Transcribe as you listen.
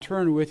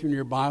turn with you in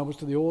your Bibles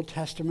to the Old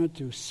Testament,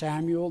 to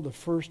Samuel, the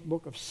first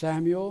book of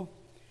Samuel.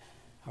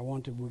 I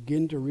want to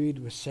begin to read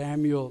with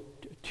Samuel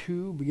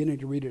 2, beginning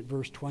to read at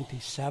verse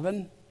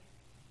 27.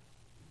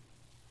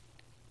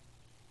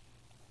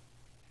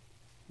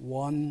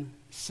 1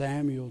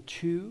 Samuel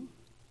 2,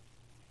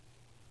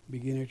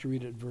 beginning to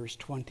read at verse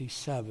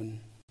 27.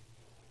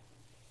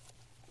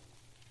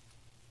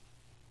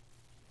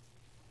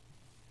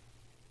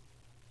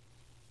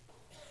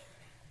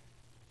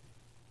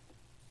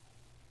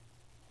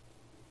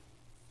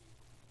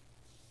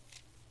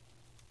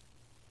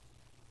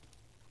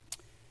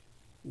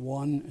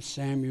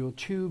 Samuel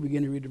 2,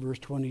 begin to read at verse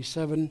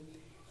 27.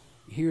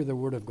 Hear the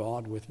word of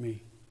God with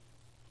me.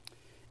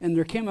 And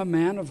there came a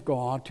man of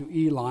God to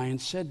Eli and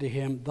said to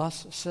him,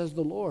 Thus says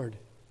the Lord,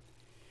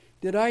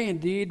 Did I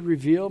indeed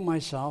reveal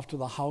myself to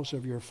the house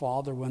of your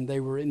father when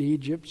they were in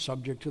Egypt,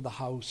 subject to the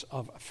house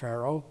of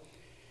Pharaoh?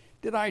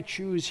 Did I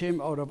choose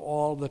him out of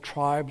all the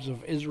tribes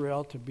of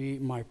Israel to be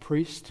my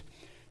priest,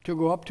 to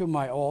go up to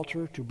my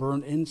altar, to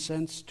burn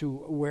incense,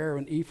 to wear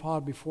an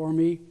ephod before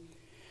me?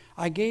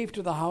 I gave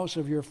to the house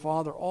of your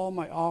father all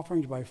my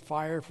offerings by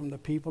fire from the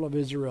people of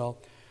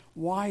Israel.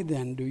 Why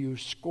then do you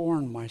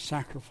scorn my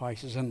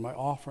sacrifices and my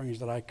offerings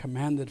that I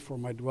commanded for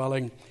my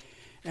dwelling,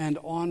 and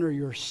honor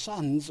your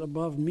sons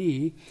above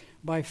me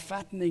by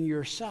fattening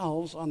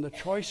yourselves on the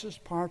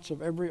choicest parts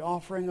of every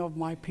offering of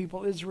my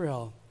people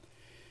Israel?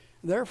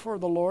 Therefore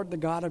the Lord, the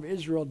God of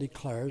Israel,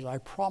 declares, I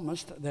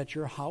promised that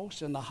your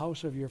house and the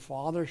house of your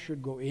father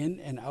should go in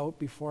and out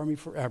before me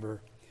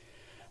forever.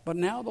 But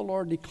now the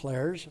Lord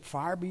declares,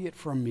 Far be it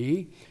from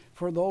me,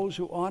 for those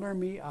who honor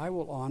me I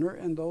will honor,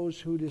 and those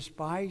who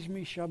despise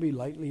me shall be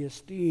lightly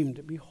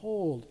esteemed.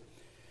 Behold,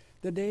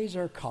 the days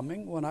are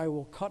coming when I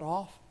will cut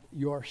off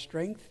your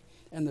strength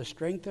and the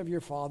strength of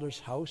your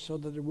father's house, so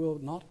that there will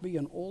not be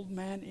an old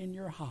man in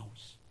your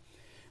house.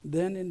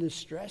 Then in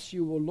distress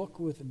you will look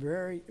with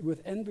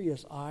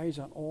envious eyes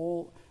on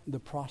all the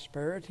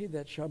prosperity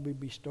that shall be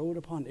bestowed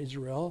upon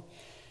Israel,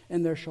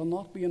 and there shall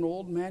not be an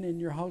old man in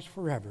your house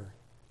forever.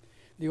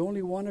 The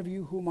only one of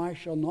you whom I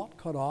shall not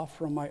cut off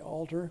from my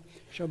altar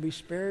shall be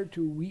spared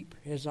to weep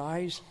his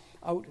eyes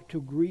out,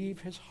 to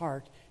grieve his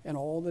heart, and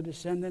all the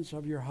descendants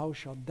of your house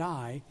shall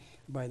die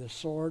by the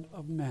sword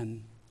of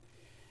men.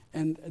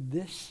 And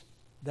this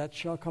that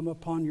shall come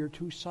upon your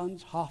two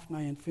sons,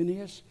 Hophni and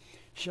Phinehas,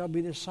 shall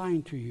be the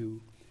sign to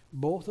you.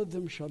 Both of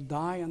them shall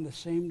die on the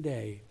same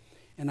day,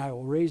 and I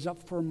will raise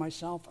up for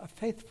myself a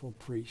faithful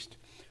priest,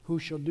 who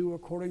shall do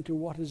according to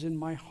what is in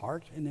my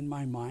heart and in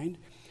my mind,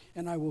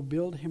 and I will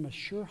build him a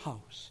sure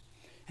house,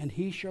 and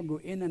he shall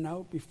go in and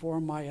out before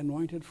my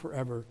anointed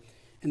forever.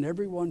 And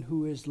everyone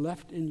who is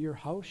left in your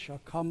house shall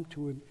come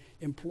to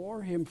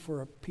implore him for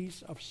a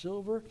piece of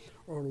silver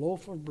or a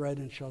loaf of bread,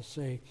 and shall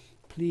say,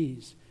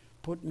 Please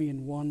put me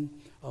in one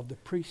of the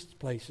priest's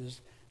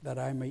places, that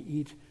I may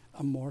eat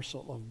a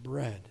morsel of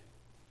bread.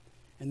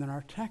 And then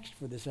our text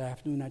for this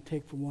afternoon I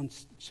take from 1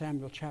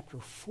 Samuel chapter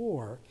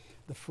 4,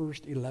 the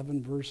first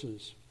 11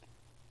 verses.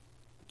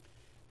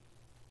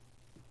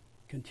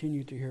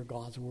 Continue to hear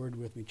God's word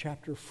with me.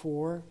 Chapter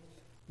 4,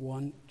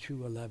 1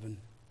 to 11.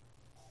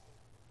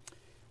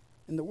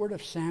 And the word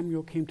of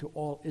Samuel came to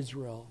all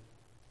Israel.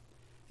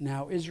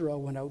 Now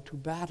Israel went out to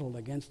battle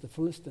against the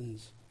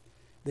Philistines.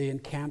 They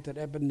encamped at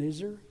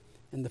Ebenezer,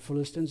 and the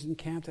Philistines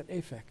encamped at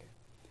Aphek.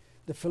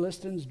 The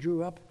Philistines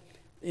drew up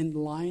in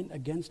line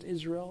against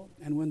Israel,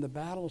 and when the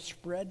battle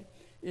spread,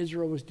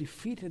 Israel was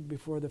defeated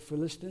before the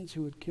Philistines,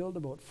 who had killed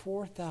about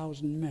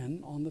 4,000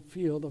 men on the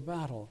field of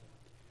battle.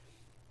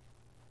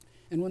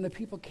 And when the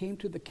people came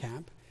to the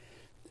camp,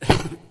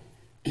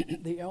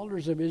 the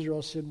elders of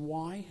Israel said,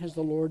 Why has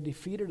the Lord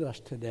defeated us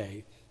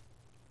today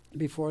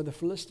before the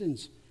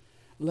Philistines?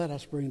 Let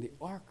us bring the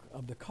ark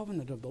of the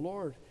covenant of the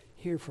Lord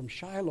here from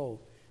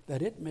Shiloh,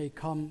 that it may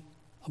come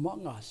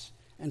among us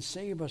and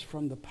save us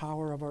from the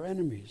power of our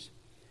enemies.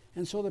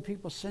 And so the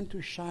people sent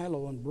to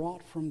Shiloh and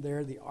brought from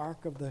there the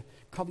ark of the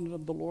covenant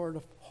of the Lord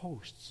of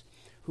hosts,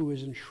 who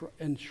is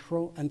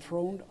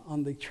enthroned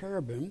on the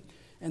cherubim.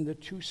 And the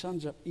two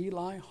sons of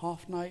Eli,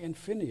 Hophni and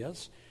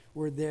Phinehas,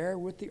 were there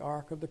with the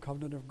ark of the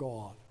covenant of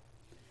God.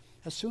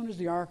 As soon as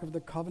the ark of the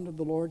covenant of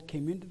the Lord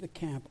came into the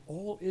camp,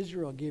 all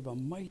Israel gave a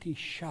mighty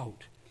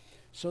shout,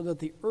 so that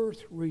the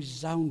earth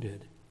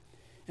resounded.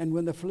 And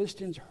when the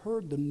Philistines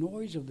heard the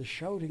noise of the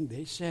shouting,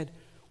 they said,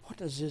 What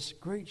does this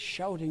great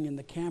shouting in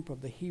the camp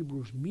of the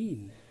Hebrews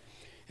mean?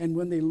 And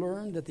when they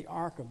learned that the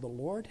ark of the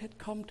Lord had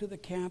come to the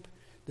camp,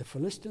 the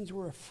Philistines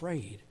were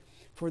afraid.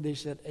 For they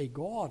said, A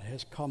God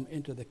has come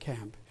into the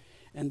camp.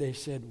 And they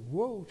said,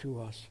 Woe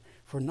to us,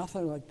 for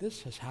nothing like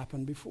this has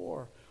happened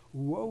before.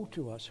 Woe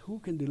to us, who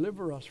can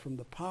deliver us from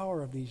the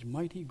power of these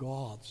mighty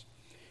gods?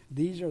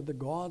 These are the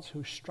gods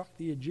who struck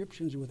the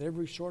Egyptians with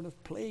every sort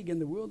of plague in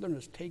the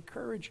wilderness. Take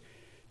courage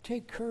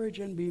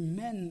and be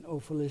men, O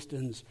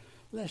Philistines,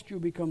 lest you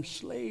become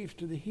slaves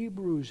to the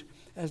Hebrews,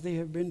 as they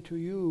have been to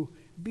you.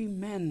 Be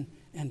men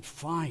and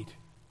fight.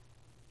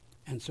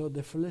 And so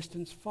the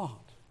Philistines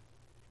fought.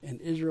 And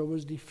Israel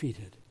was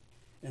defeated,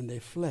 and they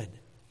fled,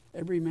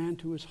 every man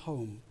to his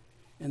home.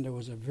 and there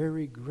was a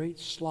very great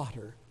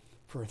slaughter,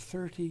 for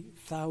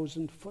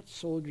 30,000 foot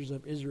soldiers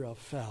of Israel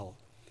fell,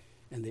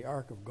 and the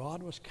ark of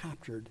God was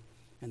captured,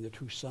 and the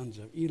two sons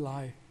of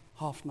Eli,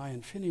 Hophni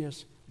and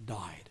Phinehas,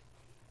 died.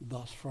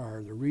 Thus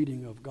far, the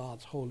reading of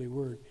God's holy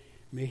word.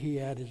 May he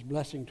add his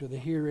blessing to the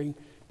hearing,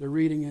 the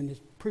reading, and his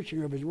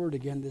preaching of his word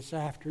again this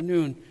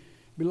afternoon.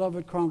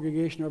 Beloved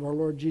congregation of our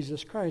Lord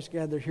Jesus Christ,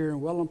 gathered here in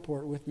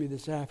Wellandport with me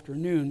this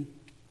afternoon,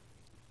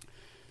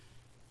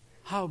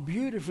 how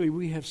beautifully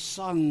we have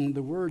sung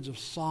the words of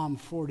Psalm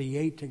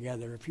 48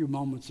 together a few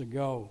moments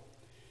ago.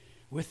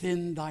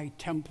 Within thy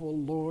temple,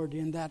 Lord,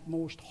 in that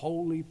most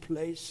holy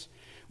place,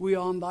 we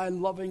on thy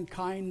loving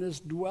kindness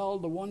dwell,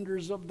 the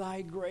wonders of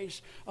thy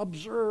grace.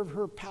 Observe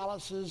her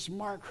palaces,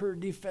 mark her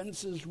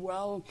defenses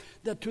well,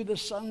 that to the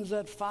sons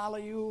that follow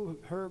you,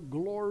 her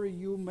glory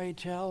you may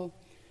tell.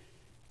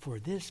 For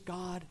this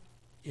God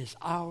is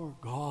our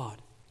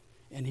God,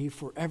 and he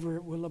forever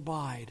will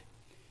abide,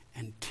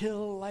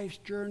 until life's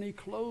journey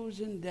close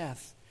in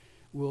death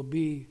will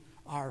be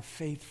our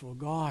faithful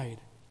guide.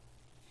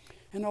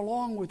 And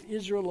along with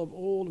Israel of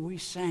old, we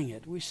sang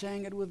it. We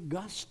sang it with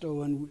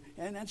gusto, and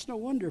that's no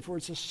wonder, for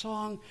it's a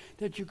song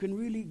that you can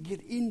really get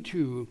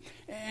into.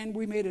 And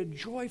we made a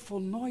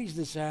joyful noise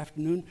this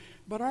afternoon,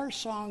 but our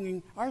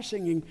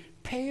singing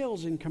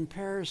pales in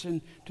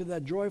comparison to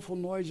that joyful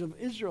noise of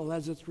Israel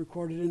as it's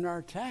recorded in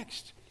our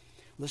text.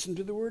 Listen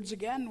to the words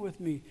again with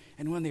me.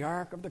 And when the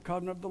ark of the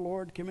covenant of the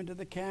Lord came into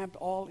the camp,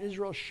 all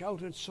Israel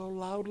shouted so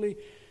loudly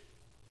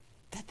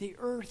that the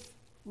earth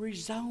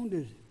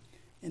resounded.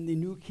 In the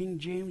New King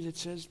James, it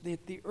says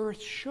that the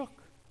earth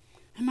shook.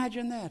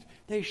 Imagine that.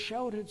 They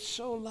shouted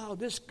so loud,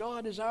 this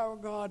God is our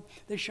God.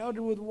 They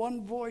shouted with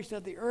one voice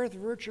that the earth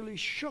virtually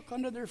shook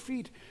under their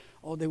feet.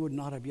 Oh, they would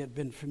not have yet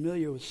been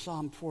familiar with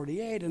Psalm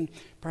 48, and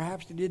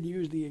perhaps they didn't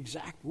use the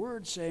exact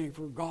words saying,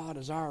 for God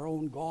is our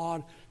own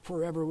God,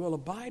 forever will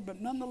abide. But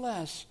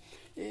nonetheless,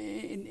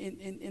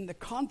 in the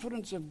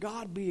confidence of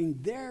God being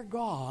their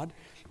God,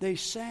 they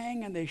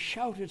sang and they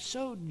shouted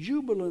so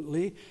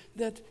jubilantly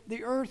that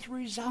the earth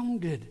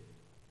resounded.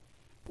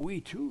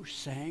 We too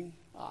sang,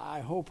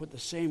 I hope with the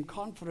same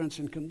confidence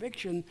and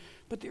conviction,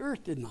 but the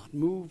earth did not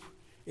move.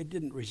 It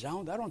didn't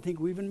resound. I don't think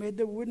we even made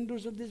the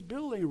windows of this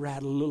building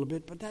rattle a little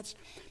bit, but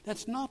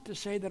that's not to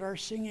say that our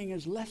singing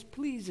is less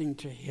pleasing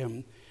to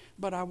him.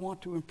 But I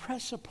want to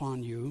impress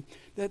upon you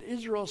that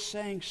Israel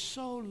sang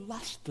so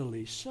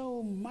lustily,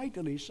 so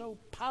mightily, so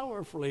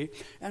powerfully,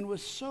 and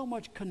with so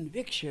much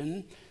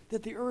conviction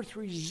that the earth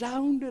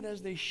resounded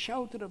as they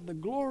shouted of the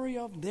glory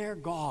of their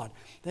God.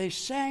 They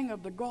sang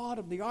of the God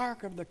of the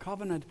Ark of the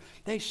Covenant.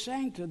 They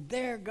sang to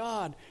their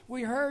God.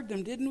 We heard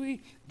them, didn't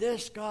we?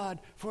 This God,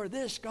 for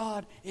this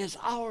God is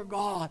our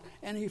God,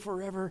 and he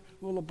forever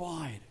will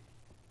abide.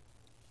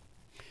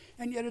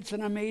 And yet it's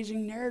an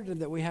amazing narrative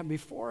that we have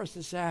before us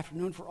this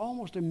afternoon, for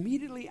almost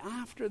immediately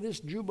after this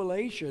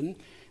jubilation,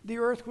 the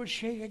earth would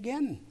shake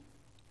again.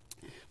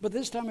 But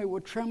this time it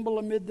would tremble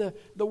amid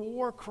the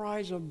war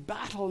cries of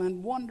battle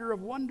and wonder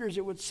of wonders.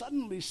 It would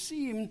suddenly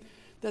seem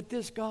that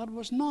this God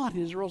was not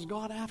Israel's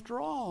God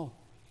after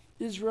all.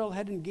 Israel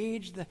had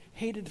engaged the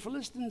hated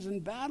Philistines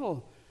in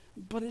battle,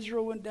 but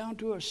Israel went down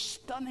to a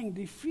stunning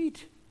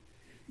defeat.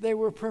 They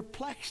were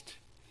perplexed.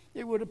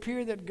 It would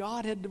appear that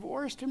God had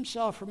divorced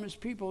himself from his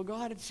people.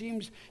 God, it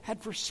seems,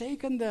 had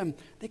forsaken them.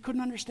 They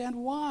couldn't understand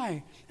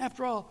why.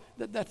 After all,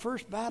 that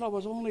first battle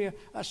was only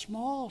a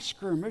small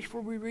skirmish, for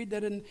we read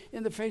that in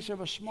the face of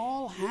a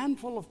small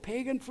handful of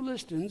pagan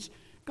Philistines,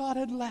 God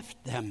had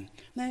left them.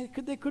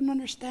 They couldn't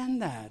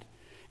understand that.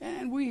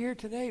 And we here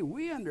today,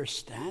 we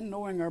understand,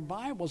 knowing our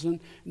Bibles and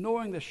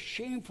knowing the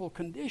shameful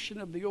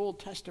condition of the Old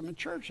Testament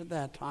church at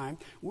that time,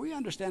 we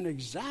understand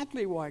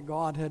exactly why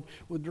God had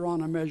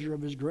withdrawn a measure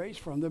of his grace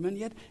from them. And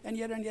yet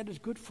it's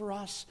good for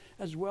us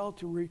as well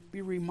to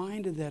be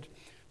reminded that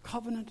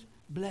covenant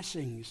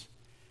blessings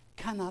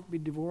cannot be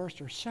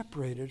divorced or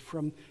separated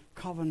from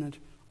covenant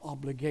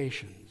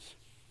obligations.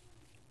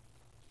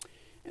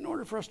 In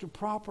order for us to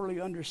properly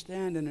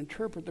understand and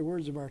interpret the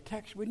words of our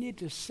text, we need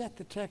to set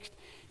the text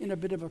in a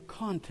bit of a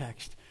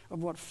context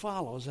of what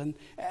follows. And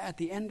at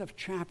the end of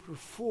chapter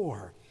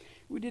 4,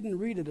 we didn't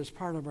read it as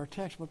part of our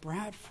text, but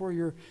perhaps for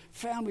your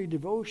family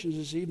devotions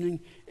this evening,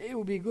 it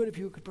would be good if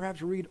you could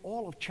perhaps read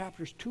all of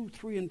chapters 2,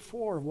 3, and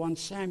 4 of 1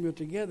 Samuel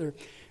together.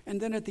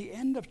 And then at the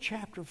end of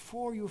chapter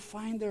 4, you'll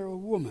find there a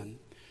woman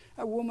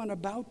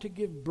about to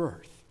give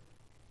birth.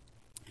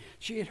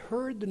 She had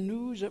heard the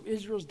news of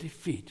Israel's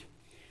defeat.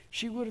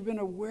 She would have been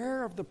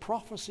aware of the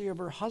prophecy of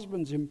her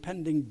husband's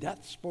impending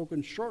death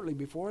spoken shortly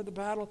before the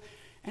battle,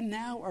 and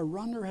now a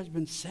runner has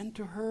been sent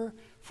to her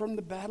from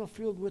the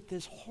battlefield with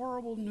this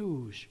horrible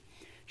news.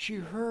 She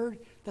heard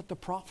that the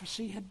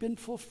prophecy had been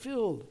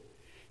fulfilled.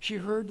 She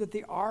heard that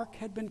the ark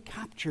had been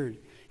captured.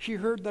 She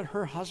heard that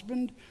her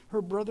husband,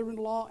 her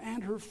brother-in-law,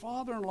 and her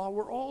father-in-law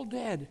were all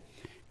dead.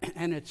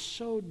 And it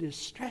so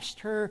distressed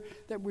her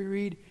that we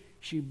read,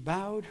 she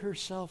bowed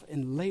herself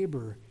in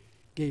labor,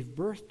 gave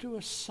birth to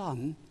a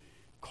son,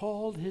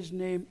 called his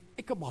name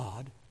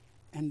Ichabod,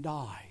 and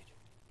died.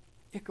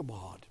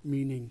 Ichabod,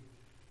 meaning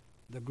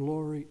the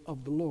glory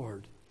of the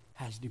Lord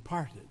has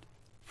departed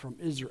from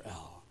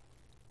Israel.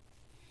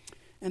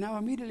 And now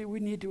immediately we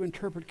need to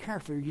interpret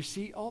carefully. You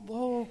see,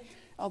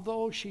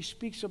 although she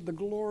speaks of the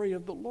glory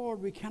of the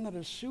Lord, we cannot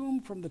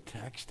assume from the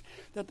text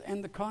that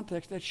and the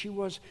context that she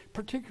was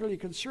particularly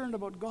concerned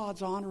about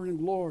God's honor and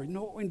glory.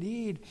 No,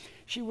 indeed,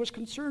 she was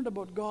concerned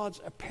about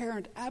God's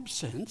apparent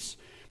absence,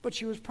 but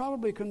she was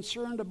probably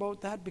concerned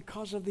about that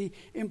because of the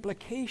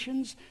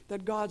implications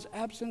that God's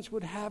absence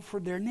would have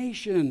for their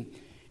nation.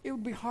 It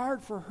would be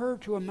hard for her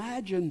to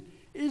imagine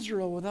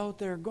Israel without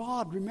their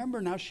God. Remember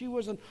now, she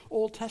was an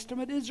Old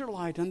Testament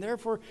Israelite, and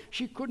therefore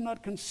she could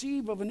not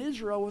conceive of an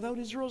Israel without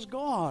Israel's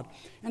God.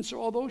 And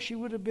so although she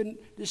would have been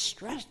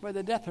distressed by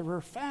the death of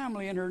her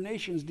family and her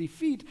nation's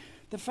defeat,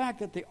 the fact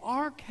that the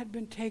ark had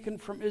been taken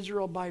from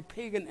Israel by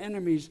pagan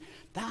enemies,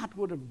 that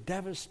would have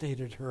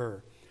devastated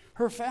her.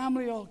 Her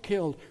family all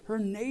killed, her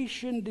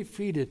nation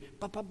defeated,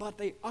 but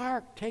the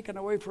ark taken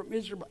away from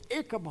Israel,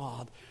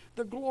 Ichabod,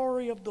 the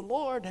glory of the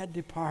Lord had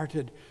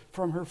departed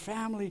from her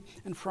family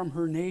and from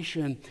her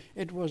nation.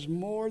 It was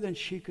more than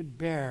she could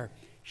bear.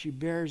 She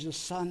bears a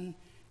son,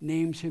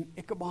 names him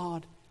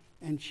Ichabod,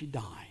 and she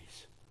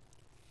dies.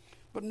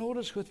 But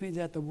notice with me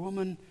that the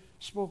woman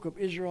spoke of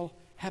Israel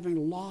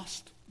having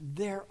lost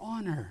their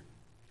honor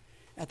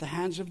at the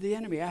hands of the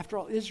enemy. After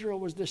all, Israel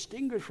was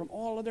distinguished from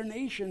all other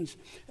nations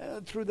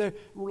through the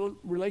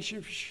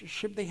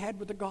relationship they had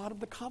with the God of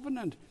the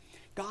covenant.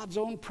 God's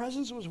own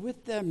presence was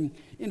with them.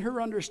 In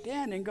her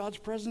understanding, God's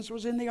presence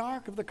was in the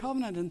Ark of the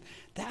Covenant, and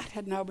that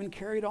had now been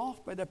carried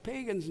off by the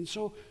pagans, and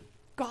so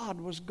God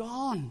was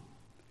gone.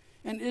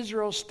 And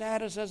Israel's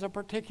status as a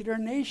particular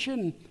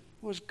nation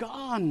was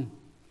gone.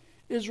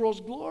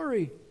 Israel's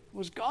glory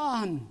was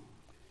gone.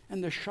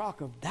 And the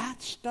shock of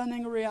that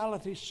stunning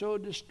reality so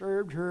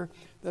disturbed her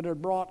that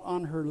it brought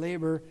on her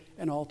labor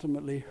and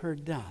ultimately her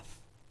death.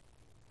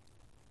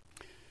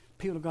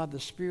 People of God, the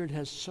Spirit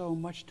has so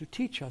much to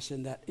teach us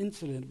in that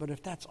incident, but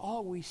if that's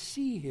all we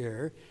see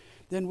here,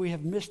 then we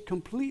have missed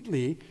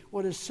completely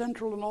what is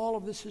central in all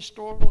of this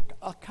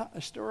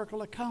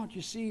historical account.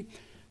 You see,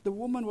 the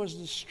woman was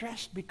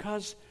distressed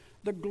because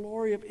the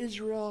glory of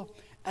Israel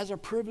as a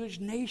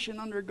privileged nation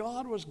under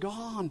God was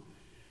gone.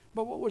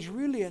 But what was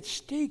really at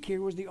stake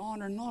here was the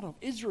honor not of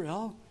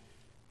Israel,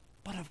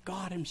 but of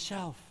God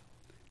himself.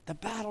 The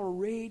battle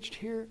raged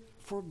here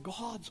for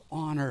God's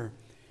honor.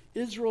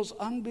 Israel's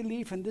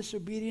unbelief and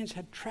disobedience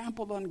had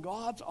trampled on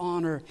God's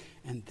honor,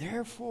 and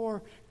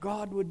therefore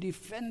God would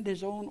defend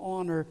his own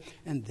honor,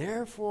 and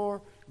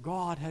therefore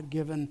God had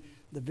given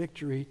the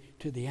victory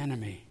to the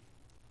enemy.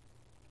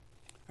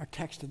 Our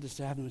text of this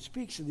afternoon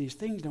speaks of these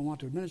things, and I want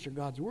to administer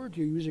God's word to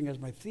you using as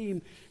my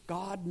theme,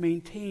 God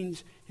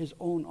maintains his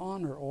own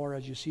honor, or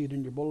as you see it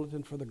in your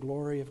bulletin, for the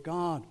glory of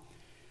God.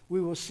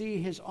 We will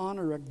see his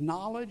honor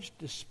acknowledged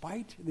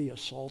despite the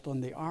assault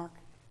on the ark.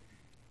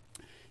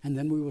 And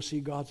then we will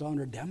see God's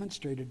honor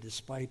demonstrated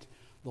despite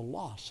the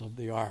loss of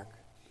the ark.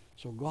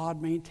 So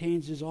God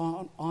maintains his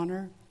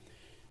honor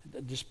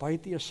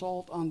despite the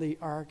assault on the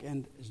ark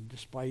and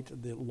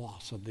despite the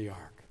loss of the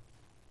ark.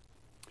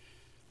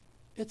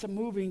 It's a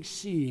moving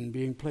scene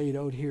being played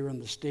out here on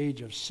the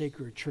stage of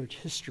sacred church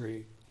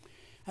history.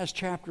 As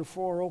chapter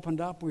 4 opened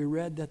up, we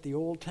read that the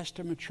Old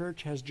Testament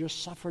church has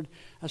just suffered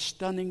a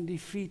stunning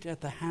defeat at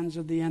the hands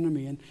of the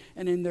enemy.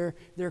 And in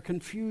their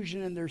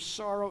confusion and their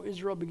sorrow,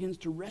 Israel begins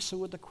to wrestle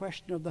with the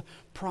question of the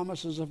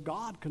promises of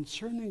God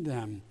concerning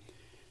them.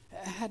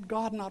 Had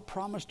God not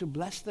promised to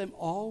bless them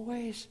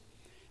always?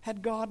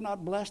 Had God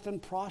not blessed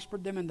and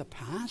prospered them in the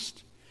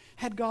past?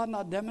 Had God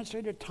not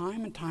demonstrated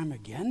time and time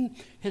again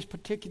his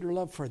particular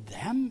love for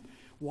them?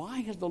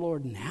 Why has the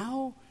Lord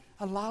now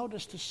allowed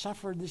us to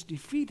suffer this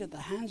defeat at the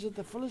hands of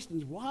the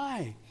Philistines?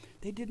 Why?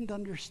 They didn't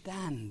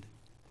understand.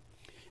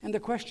 And the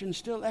question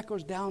still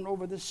echoes down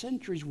over the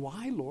centuries.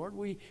 Why, Lord?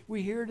 We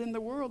hear it in the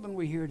world and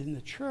we hear it in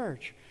the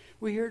church.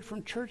 We hear it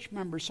from church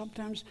members,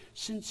 sometimes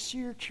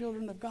sincere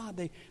children of God.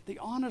 They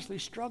honestly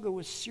struggle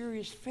with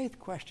serious faith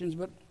questions,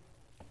 but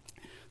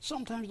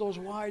sometimes those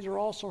whys are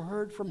also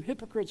heard from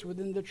hypocrites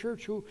within the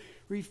church who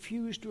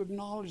refuse to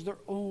acknowledge their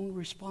own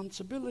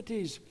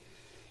responsibilities.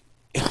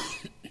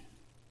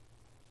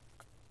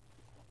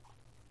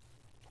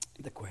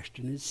 The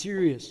question is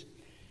serious.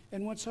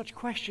 And when such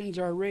questions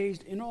are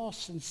raised in all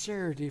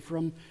sincerity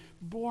from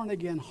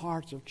born-again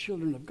hearts of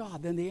children of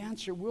God, then the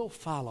answer will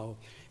follow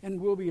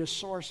and will be a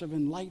source of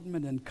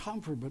enlightenment and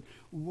comfort. But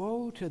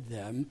woe to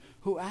them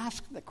who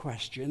ask the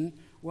question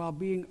while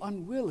being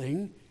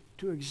unwilling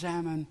to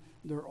examine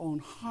their own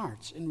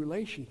hearts in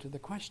relation to the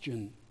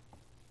question.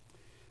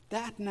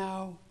 That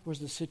now was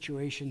the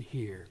situation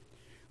here.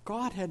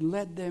 God had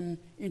led them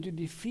into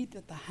defeat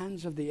at the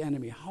hands of the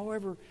enemy.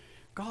 However,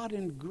 God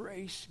in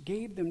grace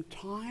gave them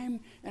time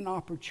and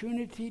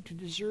opportunity to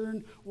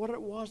discern what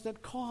it was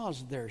that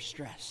caused their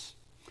stress.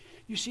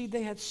 You see,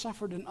 they had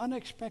suffered an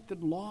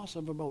unexpected loss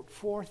of about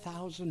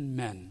 4,000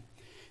 men,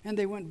 and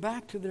they went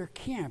back to their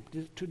camp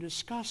to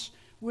discuss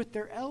with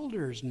their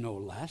elders, no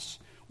less,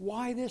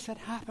 why this had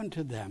happened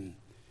to them.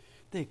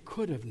 They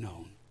could have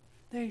known.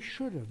 They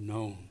should have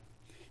known.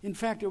 In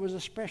fact, it was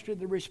especially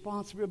the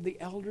responsibility of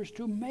the elders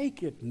to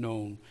make it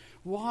known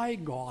why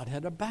God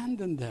had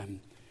abandoned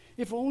them.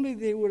 If only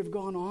they would have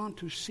gone on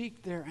to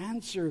seek their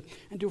answer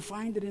and to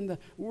find it in the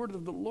word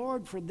of the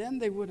Lord, for then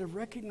they would have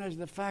recognized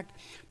the fact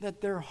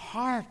that their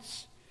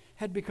hearts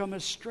had become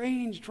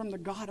estranged from the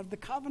God of the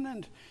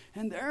covenant,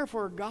 and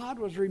therefore God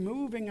was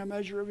removing a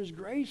measure of his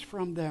grace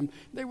from them.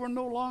 They were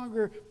no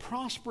longer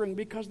prospering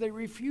because they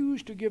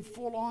refused to give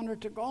full honor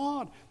to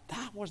God.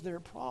 That was their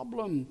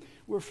problem.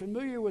 We're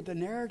familiar with the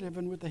narrative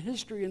and with the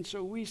history, and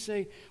so we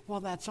say, well,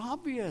 that's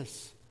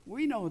obvious.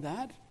 We know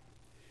that.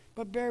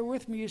 But bear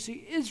with me, you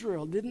see,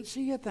 Israel didn't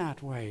see it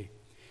that way.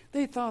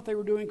 They thought they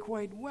were doing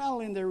quite well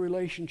in their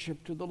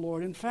relationship to the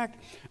Lord. In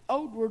fact,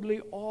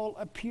 outwardly all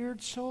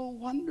appeared so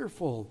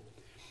wonderful.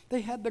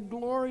 They had the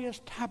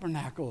glorious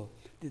tabernacle,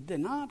 did they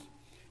not?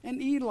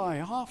 And Eli,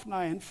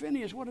 Hophni, and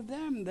Phinehas, what of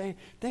them?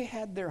 They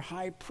had their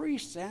high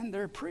priests and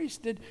their priests,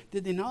 did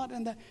they not?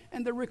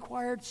 And the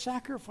required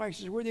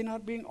sacrifices, were they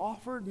not being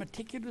offered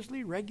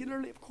meticulously,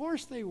 regularly? Of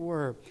course they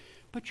were.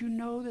 But you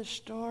know the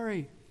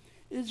story.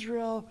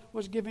 Israel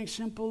was giving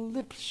simple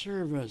lip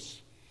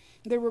service.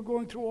 They were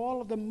going through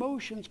all of the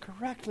motions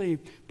correctly,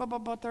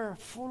 but their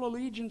full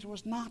allegiance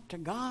was not to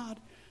God.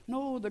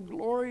 No, the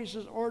glorious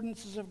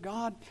ordinances of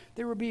God,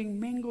 they were being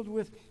mingled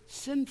with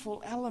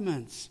sinful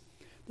elements.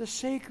 The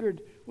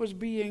sacred was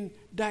being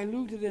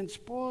diluted and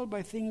spoiled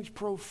by things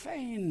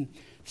profane.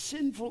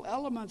 Sinful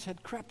elements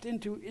had crept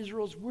into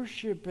Israel's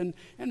worship, and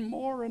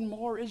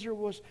more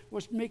Israel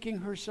was making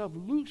herself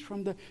loose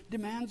from the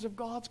demands of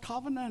God's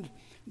covenant.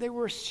 They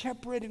were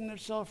separating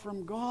themselves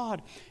from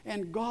God,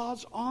 and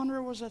God's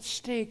honor was at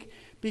stake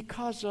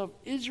because of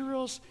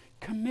Israel's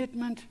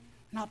commitment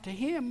not to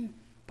him,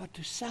 but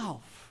to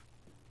self.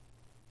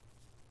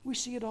 We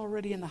see it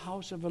already in the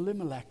house of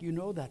Elimelech. You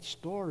know that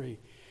story.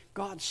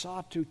 God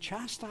sought to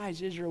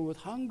chastise Israel with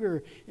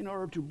hunger in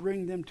order to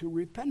bring them to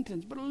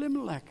repentance. But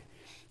Elimelech,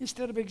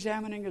 instead of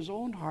examining his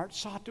own heart,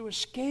 sought to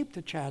escape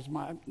the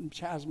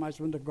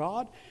chastisement of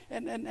God.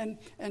 And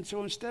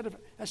so instead of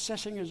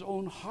assessing his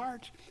own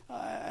heart,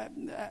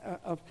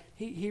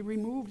 he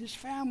removed his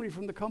family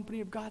from the company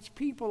of God's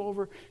people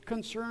over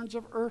concerns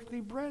of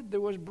earthly bread.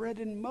 There was bread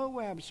in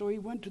Moab, so he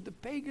went to the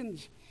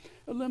pagans.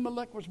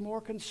 Elimelech was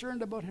more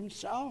concerned about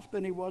himself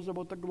than he was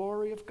about the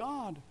glory of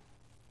God.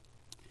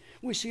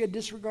 We see a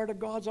disregard of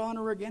God's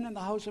honor again in the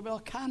house of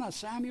Elkanah,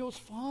 Samuel's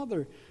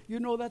father. You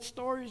know that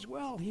story as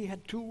well. He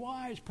had two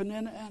wives,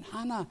 Peninnah and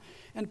Hannah.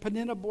 And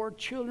Peninnah bore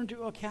children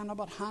to Elkanah,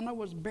 but Hannah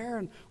was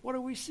barren. What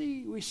do we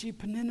see? We see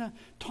Peninnah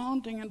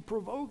taunting and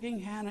provoking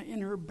Hannah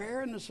in her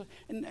barrenness.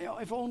 And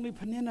if only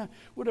Peninnah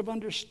would have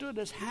understood,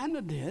 as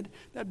Hannah did,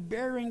 that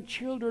bearing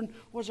children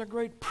was a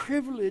great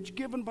privilege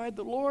given by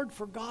the Lord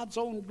for God's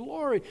own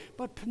glory.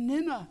 But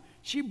Peninnah,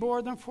 she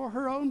bore them for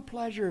her own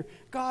pleasure.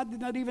 God did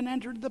not even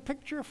enter the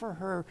picture for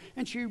her.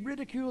 And she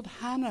ridiculed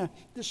Hannah,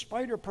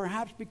 despite or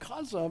perhaps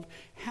because of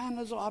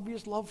Hannah's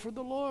obvious love for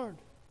the Lord.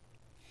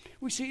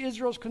 We see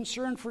Israel's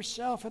concern for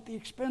self at the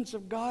expense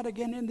of God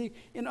again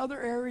in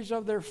other areas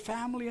of their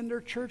family and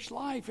their church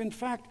life. In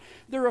fact,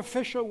 their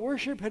official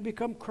worship had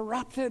become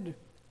corrupted.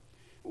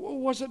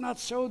 Was it not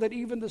so that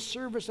even the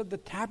service of the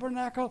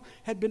tabernacle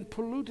had been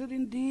polluted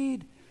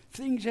indeed?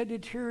 Things had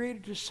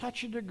deteriorated to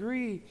such a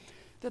degree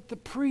that the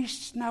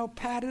priests now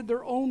padded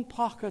their own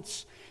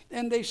pockets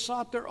and they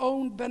sought their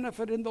own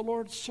benefit in the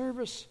Lord's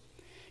service.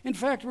 In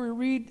fact, we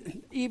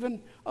read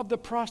even of the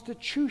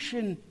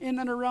prostitution in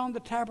and around the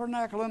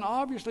tabernacle, and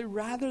obviously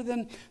rather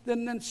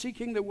than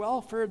seeking the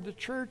welfare of the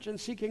church and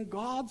seeking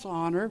God's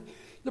honor,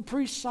 the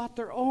priests sought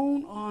their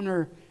own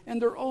honor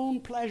and their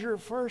own pleasure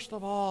first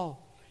of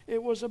all.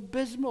 It was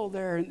abysmal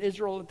there in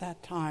Israel at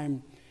that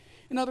time.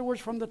 In other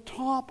words, from the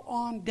top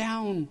on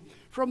down,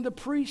 from the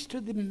priests to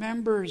the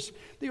members,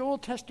 the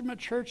Old Testament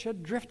church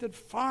had drifted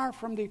far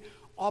from the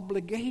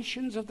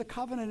obligations of the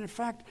covenant. In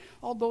fact,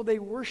 although they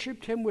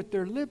worshipped him with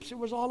their lips, it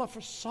was all a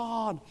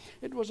facade.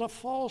 It was a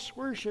false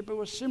worship. It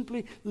was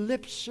simply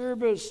lip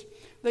service.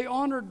 They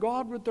honored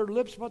God with their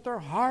lips, but their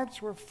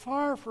hearts were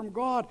far from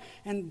God.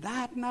 And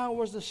that now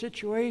was the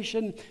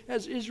situation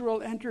as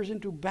Israel enters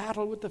into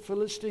battle with the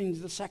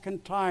Philistines the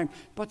second time.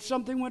 But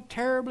something went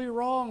terribly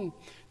wrong.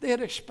 They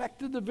had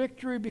expected the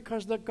victory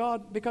because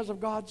of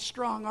God's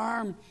strong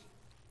arm.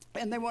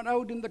 And they went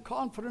out in the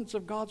confidence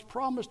of God's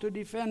promise to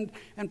defend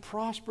and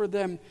prosper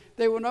them.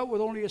 They went out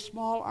with only a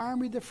small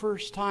army the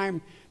first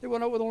time. They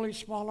went out with only a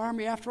small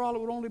army. After all,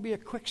 it would only be a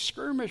quick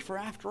skirmish, for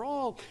after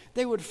all,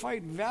 they would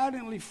fight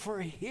valiantly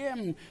for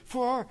him.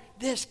 For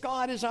this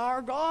God is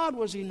our God,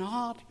 was he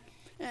not?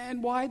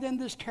 And why then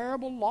this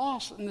terrible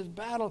loss in this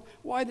battle?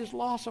 Why this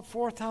loss of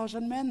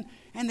 4,000 men?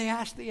 And they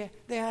asked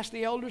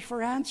the elders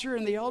for answer,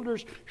 and the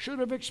elders should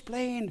have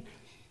explained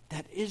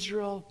that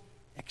Israel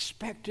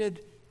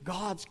expected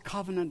God's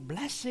covenant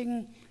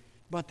blessing,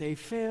 but they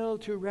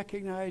failed to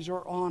recognize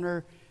or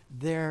honor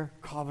their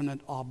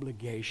covenant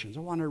obligations. I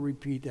want to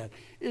repeat that.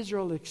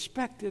 Israel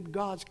expected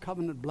God's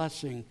covenant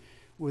blessing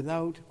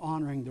without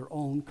honoring their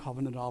own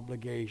covenant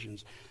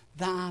obligations.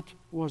 That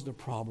was the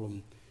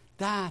problem.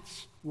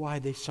 That's why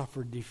they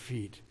suffered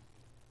defeat.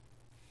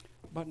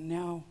 But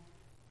now,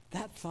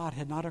 that thought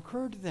had not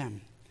occurred to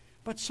them.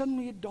 But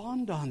suddenly it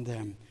dawned on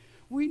them.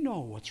 We know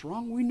what's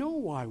wrong. We know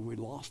why we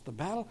lost the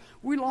battle.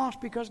 We lost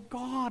because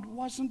God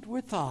wasn't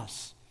with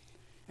us.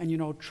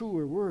 And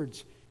truer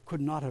words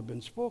could not have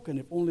been spoken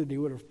if only they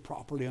would have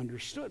properly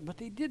understood, but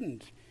they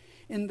didn't.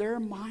 In their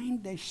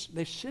mind,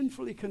 they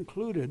sinfully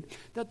concluded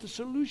that the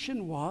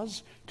solution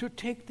was to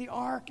take the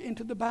ark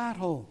into the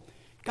battle.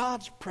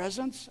 God's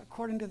presence,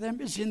 according to them,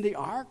 is in the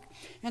ark.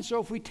 And so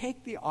if we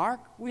take the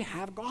ark, we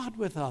have God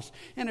with us.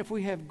 And if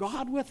we have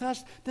God with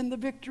us, then the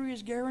victory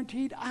is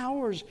guaranteed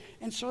ours.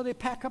 And so they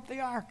pack up the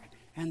ark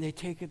and they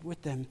take it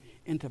with them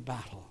into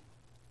battle.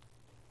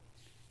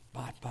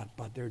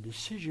 But their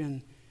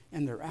decision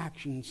and their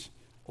actions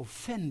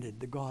offended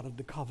the God of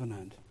the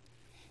covenant.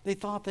 They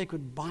thought they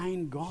could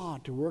bind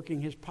God to working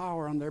his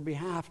power on their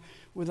behalf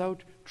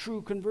without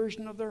true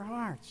conversion of their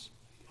hearts.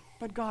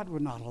 But God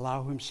would not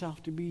allow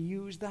himself to be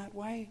used that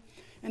way.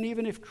 And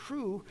even if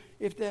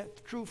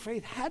that true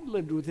faith had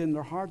lived within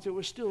their hearts, it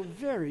was still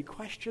very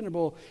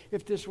questionable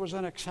if this was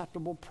an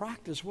acceptable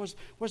practice. Was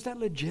that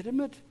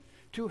legitimate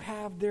to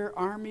have their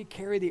army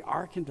carry the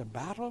ark into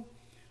battle?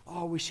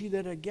 Oh, we see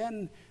that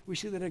again. We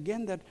see that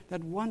again.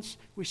 Once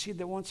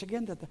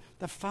again that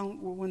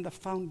when the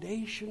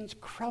foundations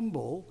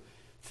crumble,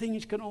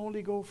 things can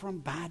only go from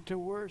bad to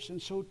worse.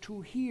 And so too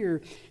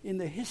here in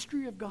the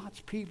history of God's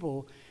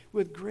people,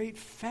 with great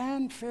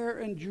fanfare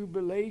and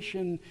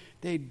jubilation,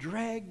 they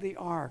drag the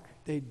ark,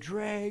 they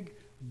drag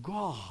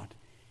God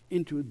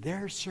into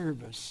their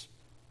service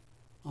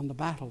on the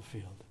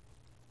battlefield.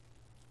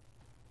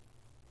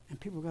 And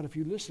people of God, if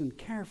you listen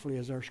carefully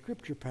as our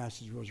scripture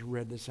passage was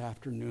read this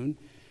afternoon,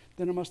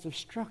 then it must have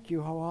struck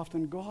you how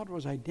often God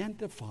was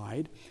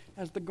identified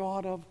as the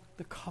God of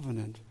the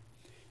covenant.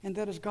 And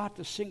that has got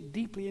to sink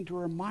deeply into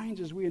our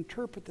minds as we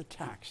interpret the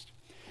text.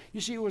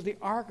 You see, it was the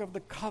Ark of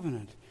the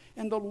Covenant,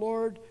 and the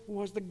Lord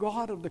was the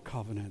God of the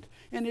covenant,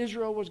 and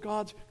Israel was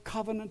God's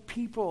covenant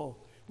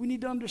people. We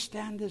need to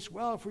understand this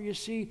well, for you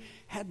see,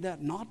 had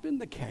that not been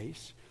the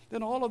case,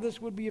 then all of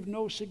this would be of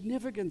no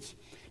significance.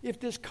 If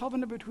this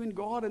covenant between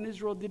God and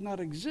Israel did not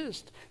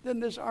exist,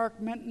 then this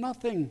ark meant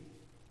nothing.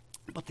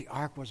 But the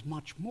ark was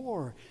much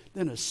more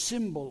than a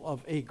symbol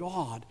of a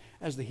God,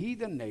 as the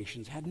heathen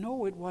nations had.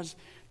 No, it was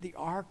the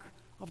ark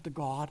of the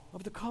God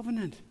of the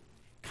covenant.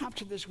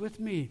 Capture this with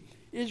me.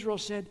 Israel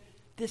said,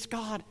 this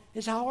God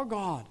is our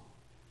God.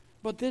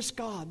 But this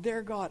God,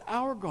 their God,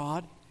 our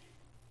God,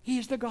 he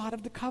is the God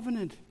of the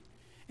covenant.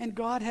 And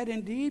God had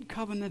indeed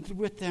covenanted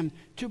with them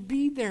to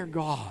be their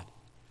God.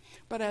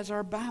 But as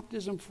our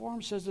baptism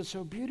form says it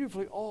so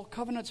beautifully, all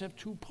covenants have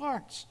two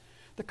parts.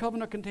 The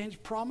covenant contains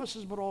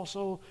promises, but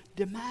also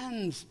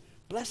demands.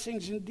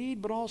 Blessings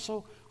indeed, but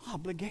also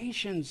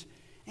obligations.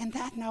 And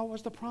that now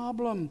was the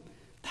problem.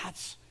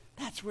 That's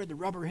where the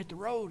rubber hit the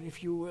road,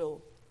 if you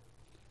will.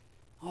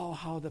 Oh,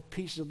 how the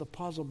pieces of the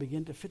puzzle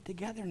begin to fit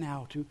together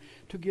now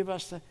to give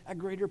us a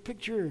greater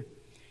picture.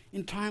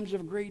 In times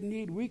of great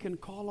need, we can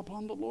call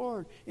upon the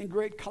Lord. In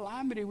great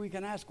calamity, we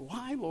can ask,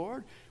 why,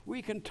 Lord?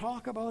 We can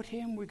talk about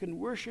him. We can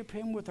worship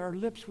him with our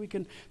lips. We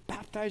can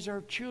baptize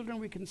our children.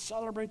 We can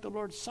celebrate the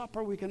Lord's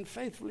Supper. We can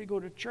faithfully go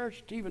to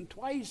church even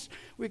twice.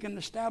 We can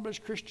establish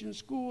Christian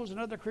schools and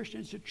other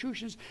Christian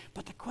institutions.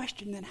 But the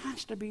question then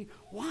has to be,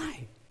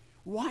 why?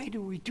 Why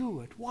do we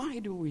do it? Why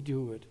do we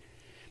do it?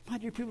 My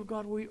dear people of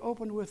God, we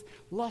opened with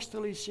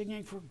lustily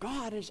singing, for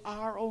God is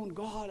our own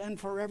God and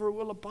forever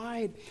will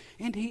abide.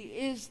 And he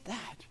is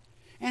that.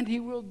 And he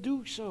will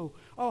do so.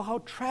 Oh, how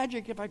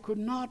tragic if I could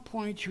not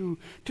point you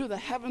to the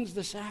heavens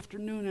this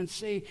afternoon and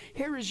say,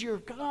 here is your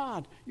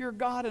God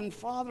and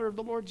Father of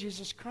the Lord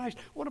Jesus Christ.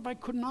 What if I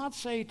could not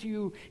say to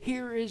you,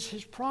 here is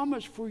his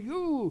promise for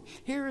you.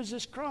 Here is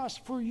his cross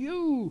for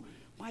you.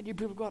 My dear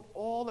people of God,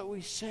 all that we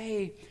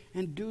say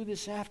and do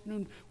this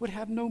afternoon would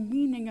have no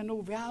meaning and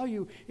no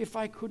value if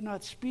I could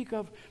not speak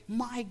of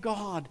my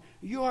God,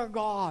 your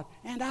God,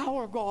 and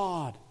our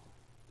God.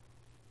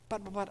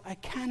 But I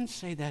can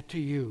say that to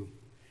you.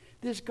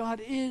 This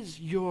God is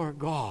your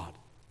God.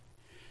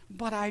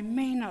 But I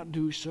may not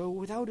do so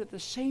without at the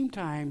same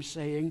time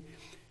saying,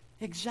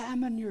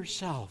 examine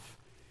yourself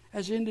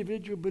as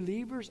individual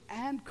believers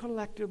and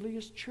collectively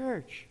as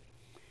church.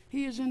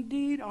 He is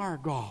indeed our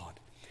God.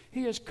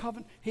 His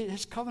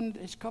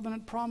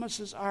covenant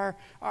promises are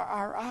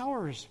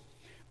ours.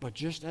 But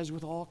just as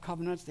with all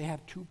covenants, they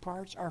have two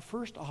parts. Our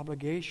first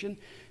obligation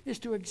is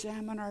to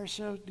examine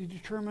ourselves to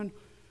determine,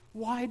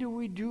 why do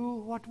we do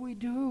what we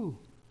do?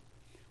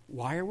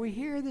 Why are we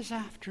here this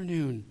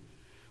afternoon?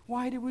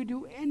 Why do we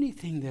do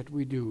anything that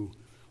we do?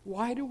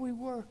 Why do we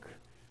work?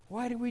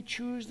 Why do we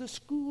choose the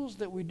schools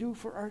that we do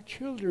for our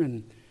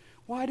children?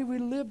 Why do we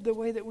live the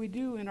way that we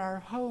do in our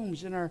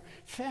homes, in our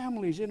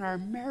families, in our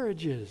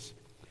marriages?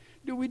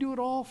 Do we do it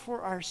all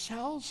for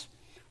ourselves,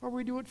 or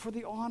we do it for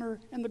the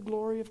honor and the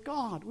glory of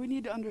God? We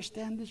need to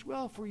understand this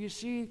well, for you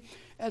see,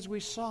 as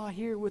we saw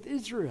here with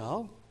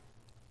Israel,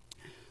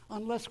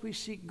 unless we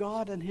seek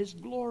God and his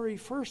glory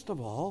first of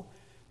all,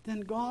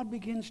 then God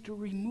begins to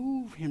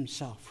remove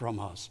himself from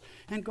us.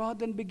 And God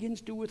then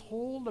begins to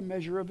withhold a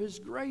measure of his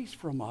grace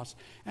from us.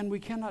 And we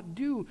cannot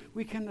do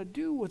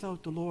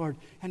without the Lord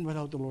and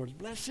without the Lord's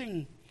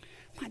blessing.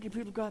 My dear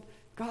people of God,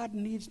 God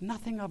needs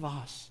nothing of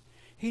us.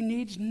 He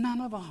needs none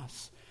of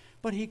us.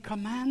 But he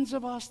commands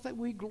of us that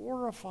we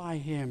glorify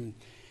him.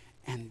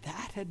 And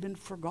that had been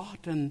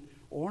forgotten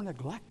or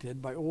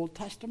neglected by Old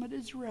Testament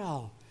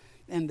Israel.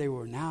 And they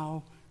were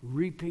now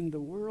reaping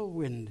the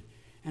whirlwind.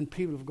 And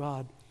people of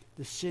God,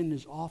 the sin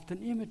is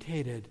often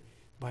imitated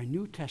by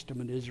New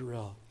Testament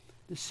Israel.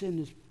 The sin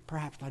is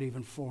perhaps not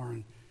even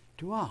foreign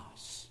to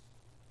us.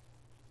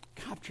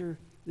 Capture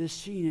this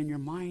scene in your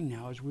mind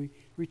now as we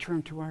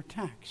return to our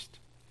text.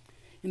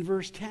 In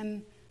verse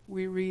 10,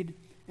 we read,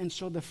 "And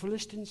so the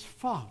Philistines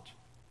fought,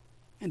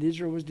 and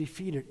Israel was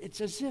defeated."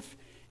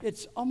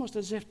 It's almost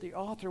as if the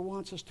author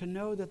wants us to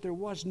know that there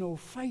was no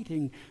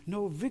fighting,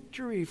 no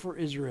victory for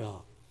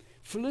Israel.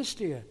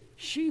 Philistia,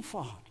 she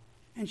fought,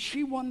 and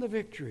she won the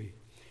victory.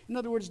 In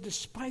other words,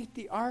 despite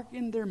the ark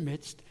in their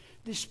midst,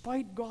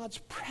 despite God's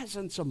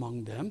presence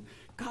among them,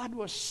 God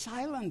was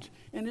silent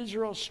and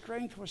Israel's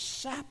strength was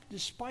sapped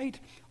despite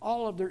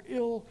all of their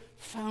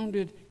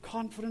ill-founded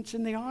confidence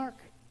in the ark.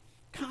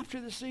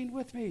 Capture the scene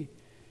with me.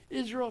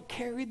 Israel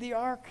carried the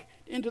ark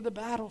into the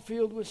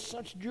battlefield with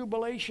such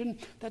jubilation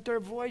that their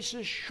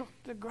voices shook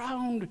the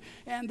ground,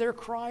 and their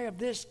cry of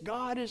 "This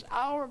God is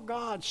our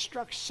God"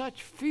 struck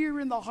such fear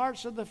in the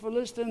hearts of the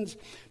Philistines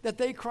that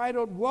they cried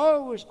out,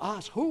 "Woe is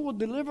us! Who will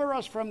deliver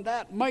us from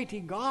that mighty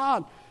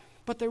God?"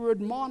 But they were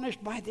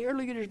admonished by their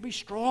leaders, "Be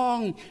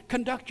strong,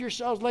 conduct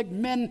yourselves like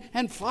men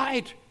and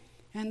fight."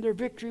 And their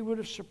victory would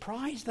have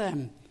surprised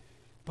them,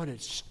 but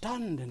it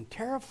stunned and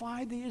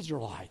terrified the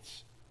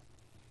Israelites.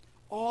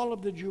 All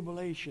of the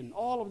jubilation,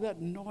 all of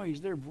that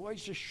noise, their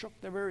voices shook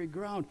the very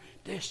ground.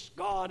 "This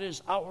God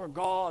is our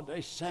God,"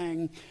 they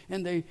sang.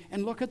 And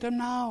look at them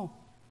now.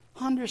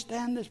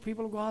 Understand this,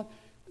 people of God.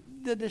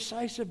 The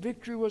decisive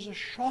victory was a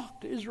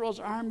shock to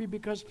Israel's army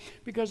because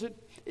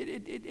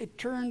it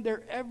turned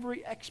their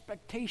every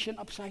expectation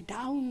upside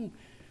down.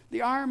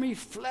 The army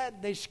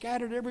fled. They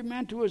scattered every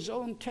man to his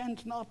own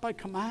tent, not by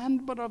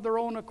command, but of their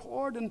own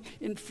accord and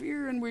in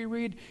fear. And we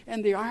read,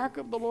 "And the ark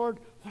of the Lord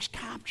was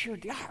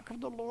captured." The ark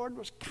of the Lord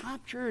was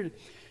captured.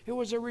 It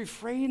was a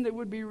refrain that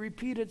would be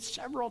repeated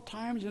several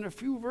times in a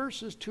few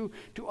verses to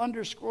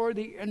underscore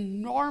the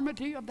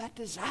enormity of that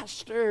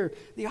disaster.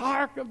 The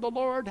ark of the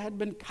Lord had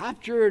been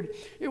captured.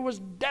 It was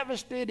a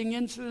devastating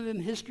incident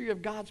in history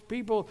of God's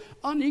people,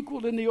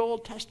 unequaled in the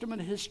Old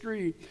Testament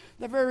history.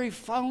 The very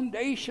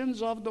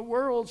foundations of the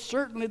world,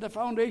 certainly the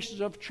foundations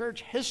of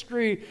church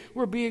history,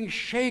 were being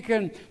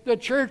shaken. The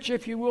church,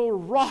 if you will,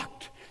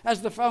 rocked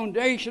as the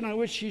foundation on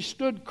which she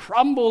stood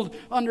crumbled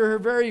under her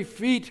very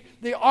feet.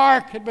 The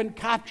ark had been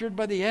captured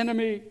by the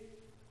enemy.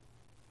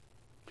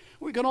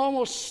 We can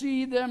almost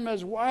see them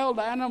as wild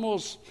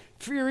animals,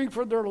 fearing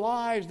for their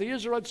lives. The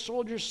Israelite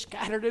soldiers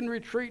scattered in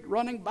retreat,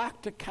 running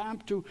back to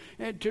camp to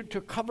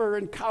cover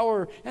and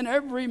cower. And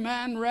every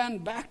man ran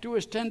back to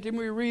his tent. And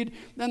we read,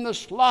 "Then the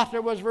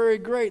slaughter was very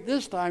great."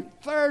 This time,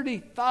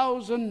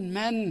 30,000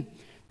 men.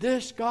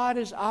 "This God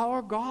is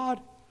our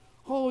God."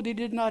 Oh, they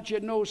did not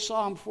yet know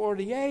Psalm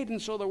 48,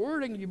 and so the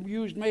wording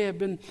used may have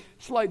been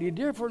slightly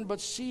different,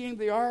 but seeing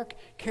the ark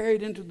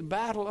carried into the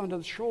battle under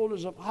the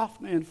shoulders of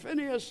Hophni and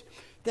Phinehas,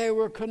 they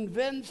were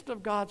convinced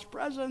of God's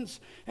presence,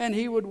 and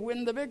he would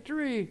win the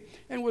victory.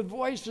 And with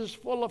voices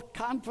full of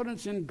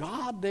confidence in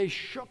God, they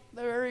shook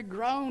the very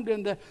ground,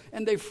 and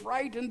they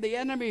frightened the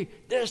enemy.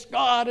 "This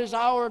God is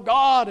our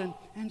God."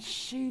 And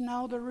see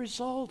now the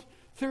result.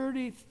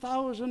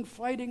 30,000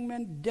 fighting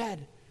men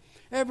dead.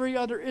 Every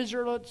other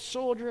Israelite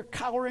soldier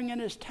cowering in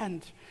his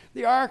tent.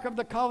 The Ark of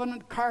the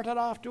Covenant carted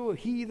off to a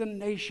heathen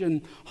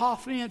nation.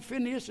 Hophni and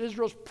Phinehas,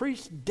 Israel's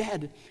priests,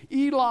 dead.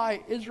 Eli,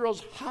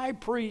 Israel's high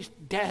priest,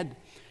 dead.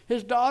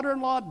 His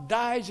daughter-in-law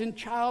dies in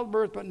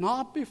childbirth, but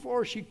not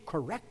before she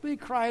correctly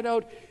cried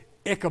out,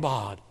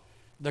 "Ichabod,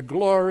 the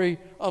glory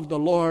of the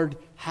Lord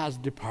has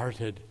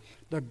departed."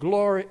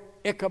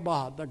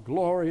 Ichabod, the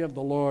glory of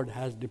the Lord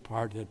has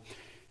departed.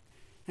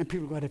 And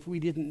people, God, if we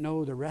didn't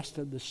know the rest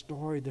of the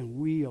story, then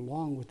we,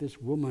 along with this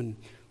woman,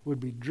 would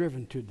be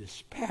driven to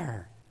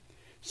despair.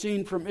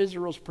 Seen from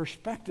Israel's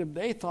perspective,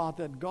 they thought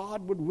that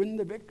God would win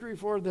the victory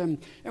for them.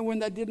 And when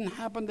that didn't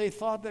happen, they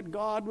thought that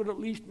God would at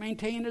least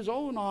maintain his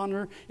own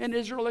honor. And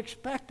Israel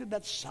expected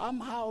that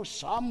somehow,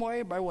 some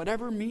way, by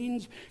whatever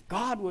means,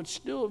 God would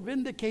still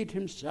vindicate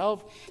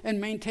himself and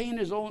maintain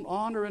his own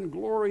honor and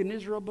glory in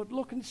Israel. But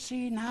look and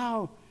see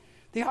now.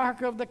 The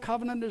Ark of the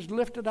Covenant is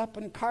lifted up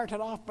and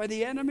carted off by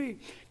the enemy.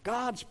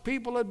 God's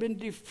people had been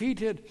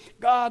defeated.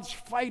 God's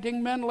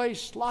fighting men lay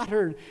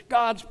slaughtered.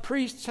 God's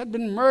priests had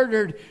been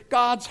murdered.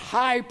 God's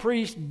high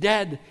priest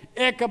dead.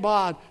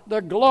 Ichabod,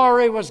 the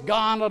glory was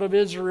gone out of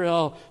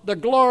Israel. The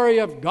glory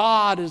of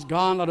God is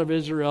gone out of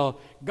Israel.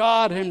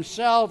 God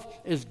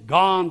himself is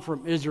gone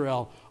from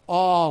Israel.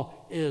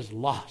 All is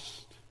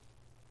lost.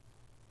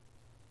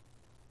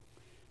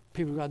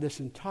 People, God, this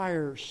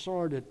entire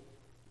sordid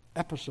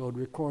episode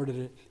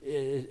recorded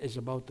is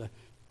about the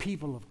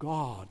people of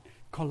God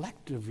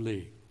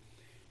collectively.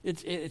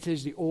 It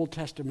is the Old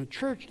Testament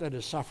church that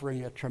is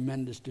suffering a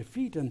tremendous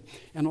defeat, and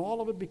all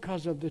of it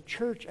because of the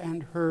church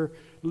and her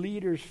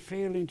leaders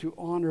failing to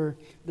honor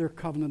their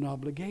covenant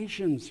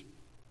obligations.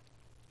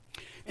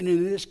 And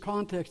in this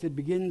context, it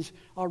begins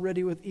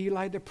already with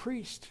Eli the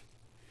priest.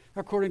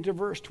 According to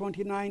verse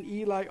 29,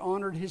 Eli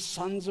honored his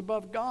sons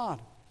above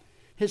God.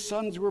 His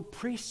sons were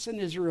priests in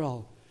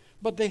Israel,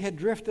 but they had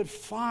drifted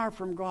far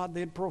from God. They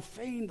had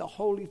profaned the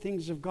holy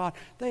things of God.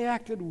 They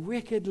acted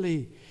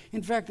wickedly.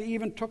 In fact, they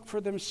even took for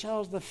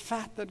themselves the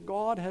fat that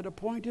God had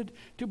appointed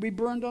to be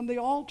burned on the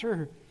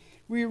altar.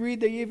 We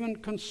read they even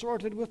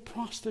consorted with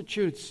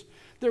prostitutes.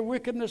 Their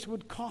wickedness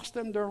would cost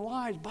them their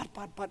lives.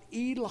 But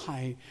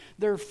Eli,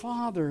 their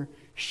father,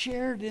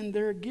 shared in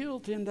their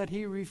guilt in that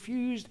he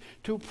refused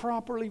to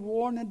properly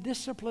warn and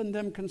discipline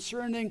them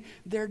concerning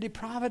their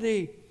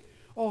depravity.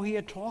 Oh, he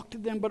had talked to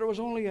them, but it was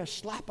only a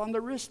slap on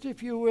the wrist,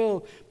 if you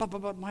will.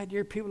 But my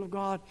dear people of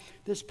God,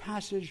 this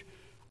passage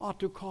ought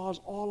to cause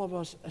all of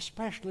us,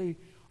 especially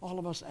all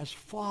of us as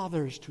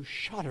fathers, to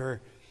shudder.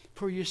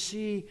 For you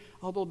see,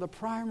 although the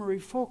primary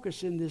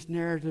focus in this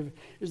narrative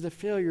is the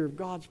failure of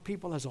God's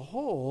people as a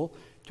whole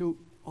to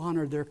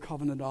honor their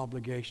covenant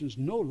obligations,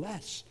 no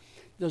less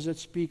does it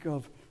speak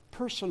of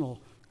personal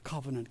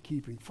covenant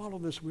keeping. Follow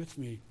this with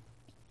me.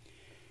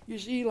 You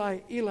see,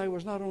 Eli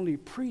was not only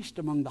priest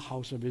among the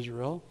house of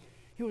Israel,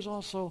 he was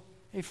also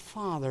a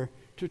father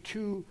to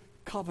 2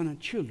 covenant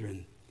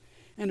children.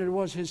 And it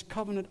was his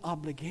covenant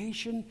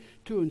obligation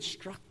to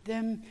instruct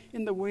them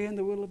in the way and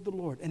the will of the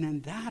Lord. And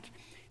in that,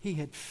 he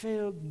had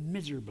failed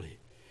miserably.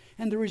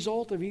 And the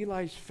result of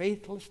Eli's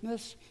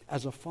faithlessness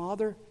as a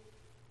father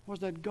was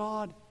that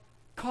God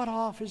cut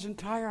off his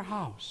entire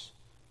house.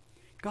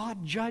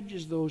 God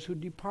judges those who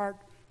depart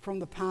from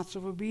the paths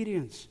of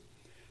obedience.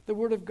 The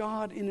word of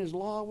God in his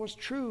law was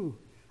true.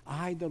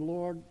 I, the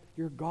Lord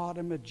your God,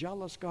 am a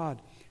jealous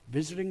God,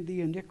 visiting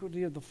the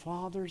iniquity of the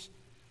fathers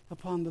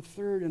upon the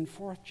 3rd and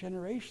 4th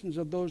generations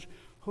of those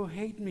who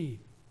hate me.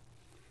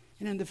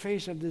 And in the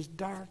face of this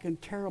dark and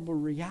terrible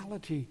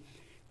reality,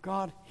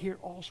 God here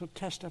also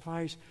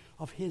testifies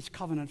of his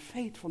covenant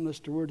faithfulness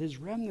toward his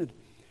remnant.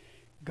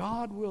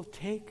 God will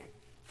take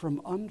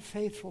from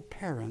unfaithful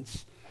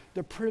parents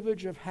the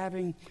privilege of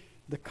having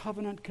the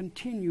covenant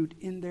continued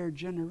in their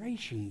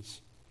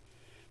generations.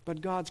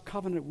 But God's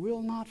covenant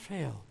will not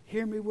fail.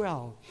 Hear me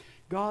well.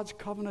 God's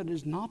covenant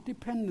is not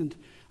dependent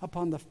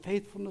upon the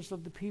faithfulness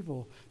of the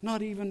people,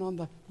 not even on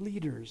the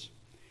leaders.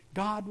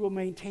 God will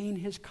maintain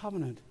his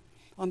covenant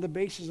on the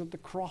basis of the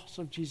cross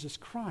of Jesus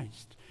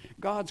Christ.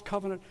 God's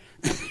covenant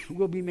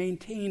will be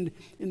maintained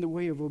in the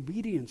way of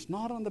obedience,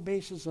 not on the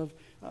basis of,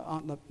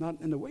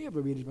 not in the way of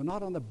obedience, but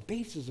not on the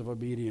basis of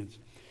obedience.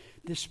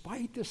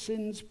 Despite the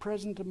sins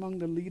present among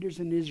the leaders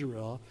in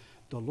Israel,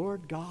 the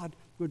Lord God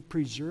would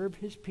preserve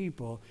his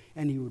people,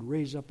 and he would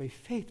raise up a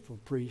faithful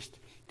priest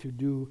to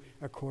do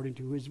according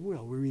to his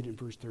will. We read in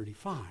verse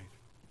 35.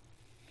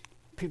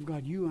 People of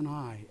God, you and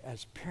I,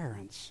 as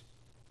parents,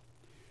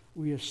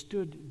 we have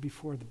stood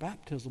before the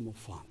baptismal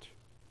font,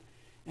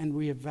 and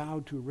we have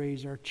vowed to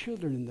raise our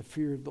children in the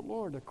fear of the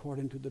Lord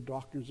according to the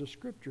doctrines of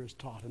Scripture as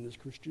taught in this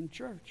Christian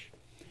church.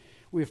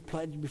 We have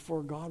pledged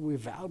before God, we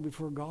have vowed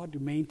before God to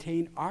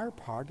maintain our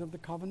part of the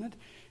covenant,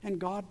 and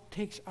God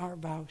takes our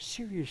vow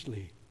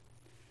seriously.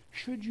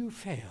 Should you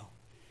fail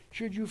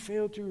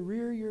to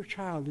rear your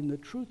child in the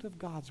truth of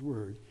God's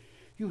word,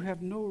 you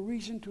have no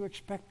reason to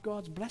expect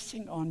God's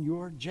blessing on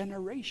your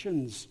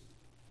generations.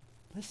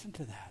 Listen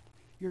to that.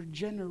 Your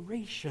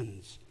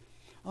generations.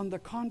 On the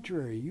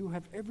contrary, you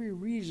have every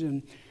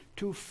reason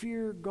to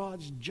fear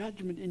God's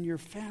judgment in your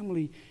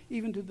family,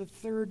 even to the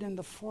 3rd and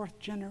the 4th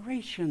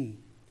generation.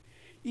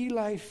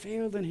 Eli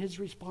failed in his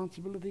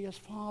responsibility as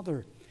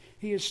father.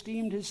 He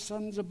esteemed his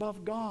sons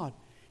above God.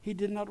 He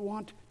did not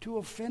want to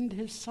offend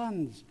his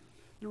sons.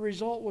 The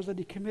result was that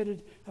he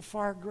committed a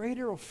far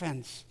greater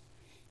offense.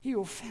 He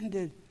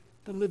offended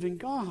the living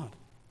God.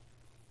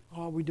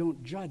 Oh, we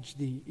don't judge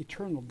the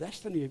eternal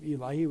destiny of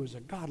Eli. He was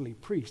a godly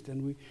priest,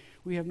 and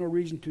we have no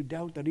reason to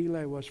doubt that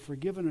Eli was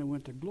forgiven and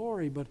went to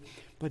glory,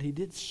 but he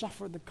did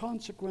suffer the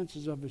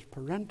consequences of his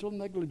parental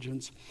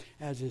negligence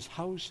as his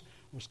house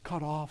was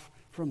cut off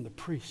from the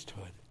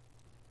priesthood.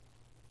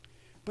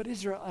 But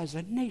Israel as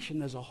a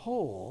nation, as a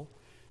whole,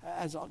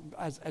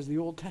 as the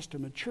Old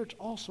Testament church,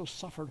 also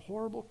suffered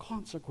horrible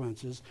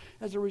consequences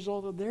as a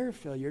result of their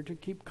failure to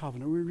keep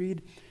covenant. We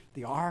read,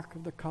 the ark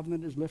of the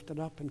covenant is lifted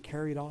up and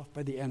carried off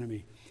by the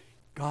enemy.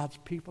 God's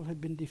people had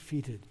been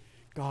defeated.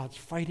 God's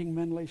fighting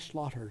men lay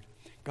slaughtered.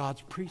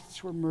 God's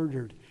priests were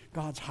murdered.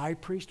 God's high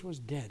priest was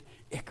dead.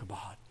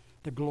 Ichabod.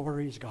 The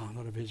glory is gone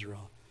out of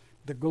Israel.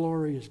 The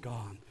glory is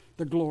gone.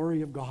 The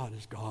glory of God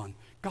is gone.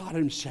 God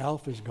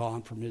himself is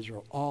gone from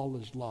Israel. All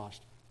is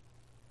lost.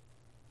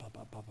 But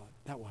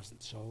that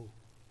wasn't so.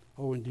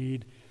 Oh,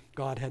 indeed,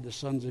 God had the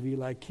sons of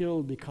Eli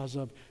killed because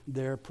of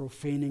their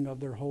profaning of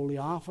their holy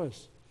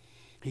office.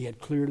 He had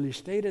clearly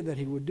stated that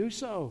he would do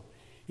so.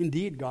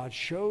 Indeed, God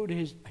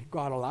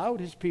allowed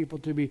his people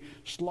to be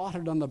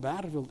slaughtered on the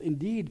battlefield.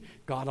 Indeed,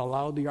 God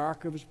allowed the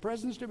ark of his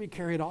presence to be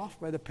carried off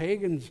by the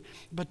pagans.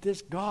 But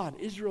this God,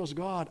 Israel's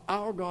God,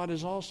 our God,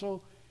 is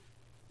also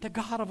the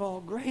God of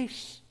all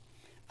grace.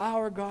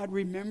 Our God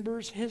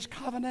remembers his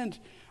covenant.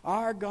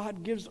 Our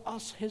God gives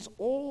us his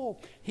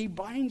all. He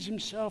binds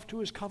himself to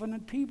his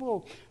covenant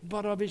people.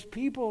 But of his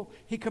people,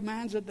 he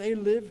commands that they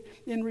live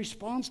in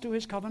response to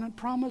his covenant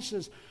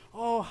promises.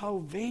 Oh, how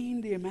vain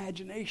the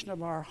imagination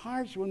of our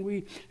hearts when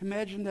we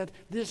imagine that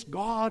this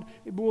God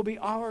will be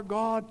our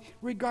God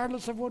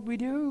regardless of what we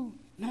do.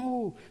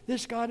 No,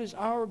 this God is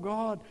our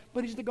God,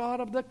 but he's the God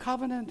of the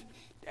covenant.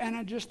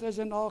 And just as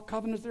in all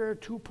covenants there are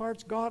two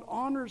parts, God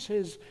honors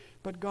his,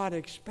 but God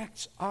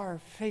expects our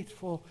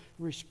faithful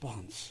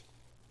response.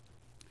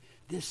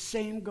 This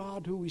same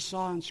God who we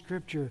saw in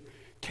Scripture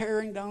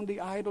tearing down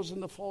the idols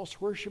and the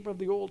false worship of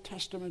the Old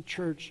Testament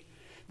church,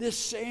 this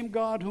same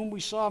God whom we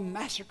saw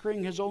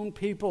massacring his own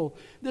people,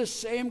 this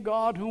same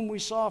God whom we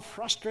saw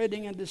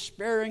frustrating and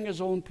despairing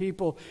his own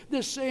people,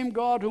 this same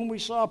God whom we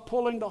saw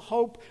pulling the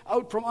hope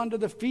out from under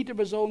the feet of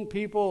his own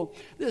people,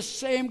 this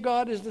same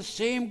God is the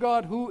same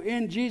God who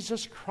in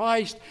Jesus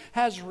Christ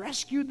has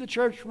rescued the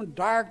church from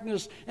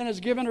darkness and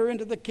has given her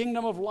into the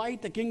kingdom of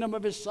light, the kingdom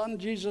of his Son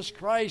Jesus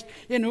Christ,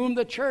 in whom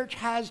the church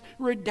has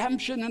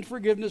redemption and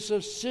forgiveness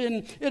of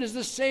sin. It is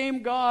the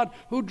same God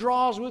who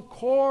draws with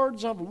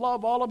cords of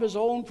love all of his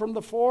own from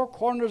the four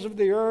corners of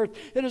the earth.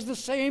 It is the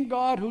same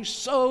God who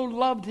so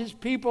loved his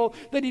people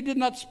that he did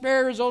not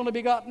spare his only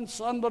begotten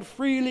Son, but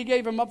freely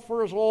gave him up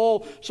for us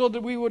all, so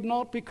that we would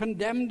not be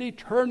condemned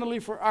eternally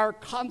for our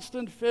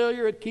constant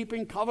failure at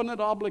keeping covenant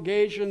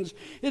obligations.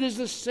 It is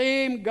the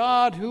same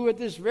God who at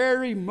this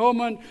very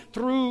moment,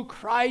 through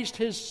Christ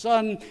his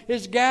Son,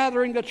 is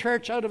gathering the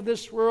church out of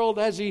this world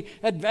as he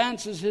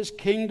advances his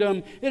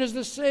kingdom. It is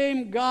the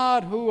same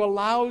God who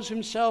allows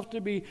himself to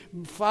be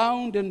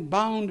found and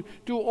bound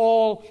to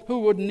all who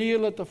would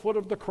kneel at the foot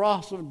of the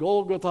cross of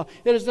Golgotha.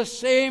 It is the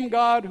same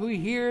God who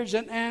hears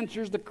and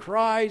answers the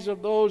cries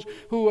of those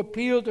who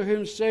appeal to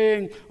him,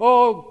 saying,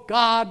 "Oh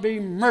God, be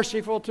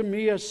merciful to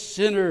me, a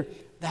sinner."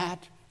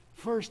 That,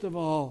 first of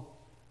all.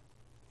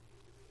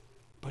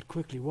 But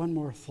quickly, one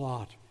more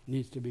thought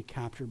needs to be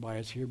captured by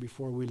us here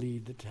before we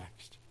leave the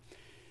text.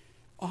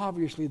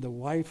 Obviously, the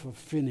wife of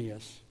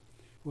Phinehas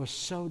was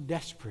so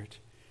desperate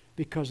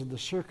because of the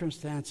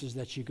circumstances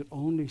that she could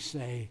only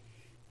say,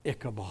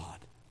 "Ichabod,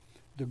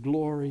 the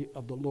glory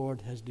of the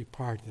Lord has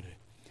departed."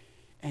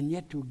 And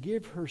yet to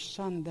give her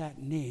son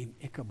that name,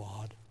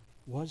 Ichabod,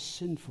 was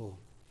sinful.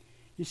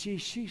 You see,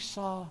 she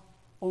saw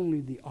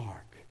only the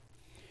ark.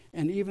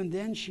 And even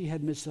then she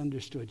had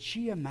misunderstood.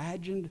 She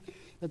imagined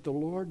that the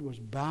Lord was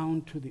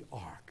bound to the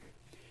ark.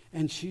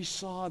 And she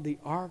saw the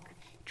ark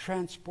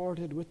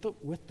transported with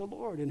the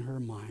Lord in her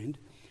mind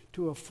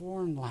to a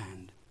foreign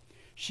land.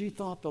 She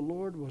thought the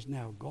Lord was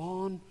now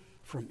gone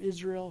from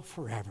Israel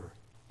forever.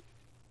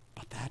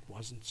 But that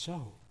wasn't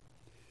so.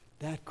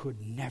 That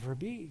could never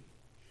be.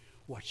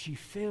 What she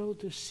failed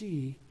to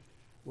see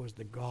was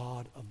the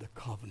God of the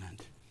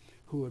covenant,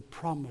 who had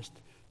promised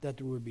that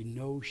there would be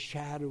no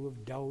shadow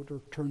of doubt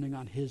or turning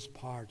on his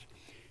part.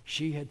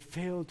 She had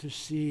failed to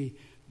see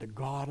the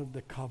God of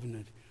the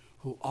covenant,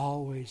 who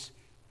always,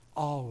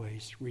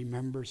 always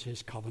remembers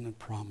his covenant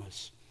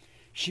promise.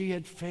 She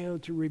had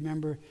failed to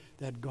remember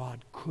that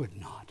God could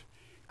not,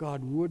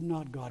 God would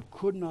not, God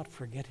could not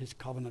forget his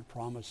covenant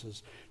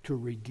promises to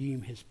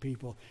redeem his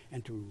people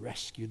and to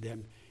rescue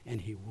them,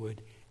 and he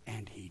would,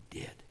 and he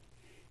did.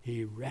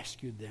 He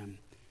rescued them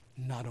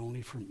not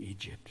only from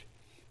Egypt,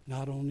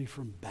 not only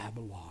from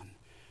Babylon,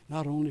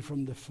 not only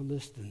from the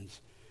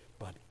Philistines,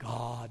 but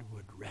God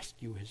would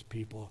rescue his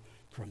people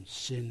from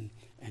sin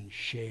and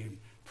shame,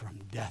 from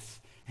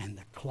death and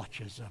the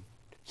clutches of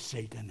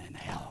Satan and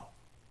hell.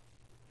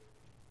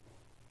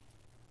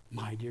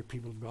 My dear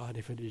people of God,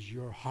 if it is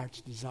your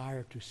heart's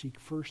desire to seek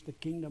first the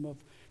kingdom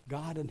of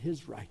God and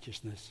his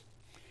righteousness,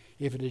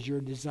 if it is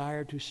your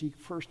desire to seek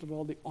first of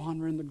all the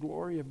honor and the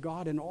glory of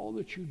God in all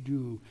that you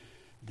do,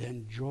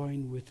 then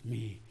join with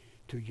me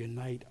to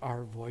unite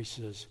our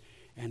voices,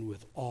 and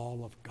with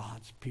all of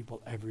God's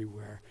people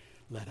everywhere,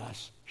 let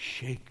us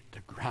shake the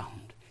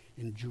ground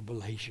in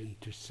jubilation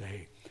to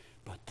say,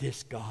 "But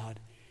this God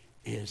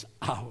is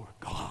our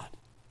God,"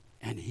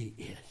 and he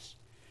is.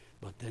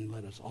 But then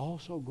let us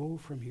also go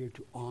from here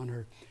to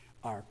honor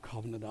our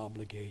covenant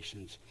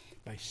obligations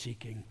by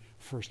seeking,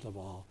 first of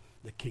all,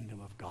 the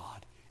kingdom of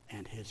God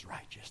and his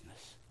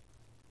righteousness.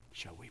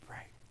 Shall we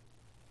pray?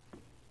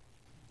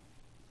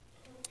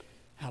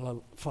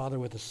 Father,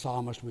 with the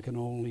psalmist, we can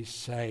only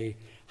say,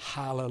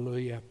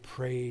 "Hallelujah,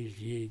 praise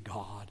ye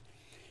God.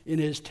 In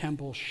his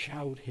temple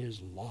shout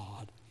his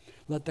laud.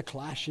 Let the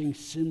clashing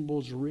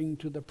cymbals ring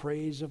to the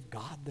praise of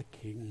God the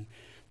King.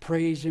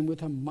 Praise him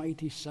with a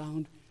mighty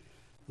sound.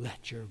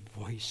 Let your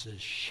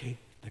voices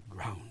shake the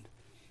ground.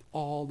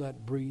 All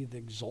that breathe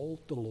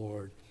exalt the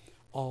Lord.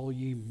 All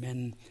ye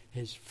men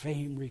his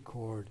fame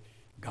record.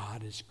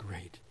 God is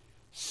great.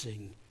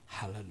 Sing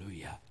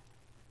hallelujah.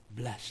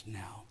 Bless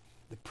now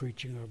the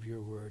preaching of your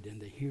word and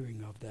the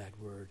hearing of that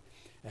word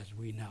as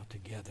we now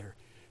together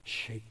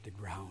shake the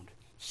ground,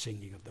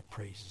 singing of the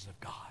praises of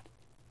God.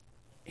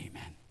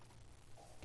 Amen.